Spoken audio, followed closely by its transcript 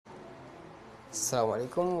আসসালামু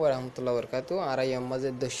আলাইকুম ওরহমতুল্লাহ বরকাত আর আই এম মাঝে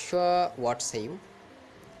দস্য ওয়াটসাইম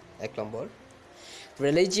 1 নম্বর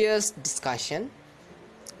রিলিজিয়াস ডিসকাশন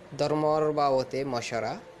ধর্মর বাবতে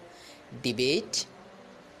মশারা ডিবেট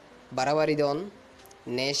বাড়াবাড়িদন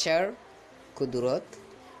নেচার কুদরত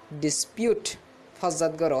ডিসপিউট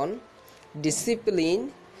ফজাদগরণ ডিসিপ্লিন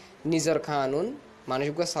নিজর কানুন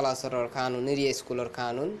মানুষগ চলাচলৰ কানুন এরিয়া স্কুলৰ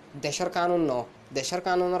কানুন দেশৰ কানুন ন দেশৰ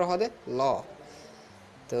কানুনৰ হদে ল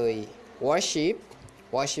তো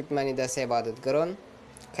ওয়ার্শিপ মানে দাসে ইবাদত করন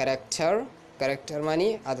ক্যারেক্টার মানে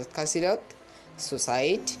আদত খাসিলত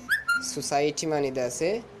সোসাইটি মানে দাসে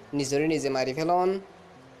নিজরে নিজে মারি ফেলন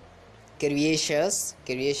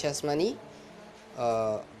ক্রিয়েশাস মানে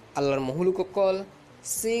আল্লাহর মহুলুককল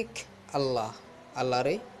শিখ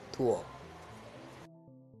আল্লাহরে থুয়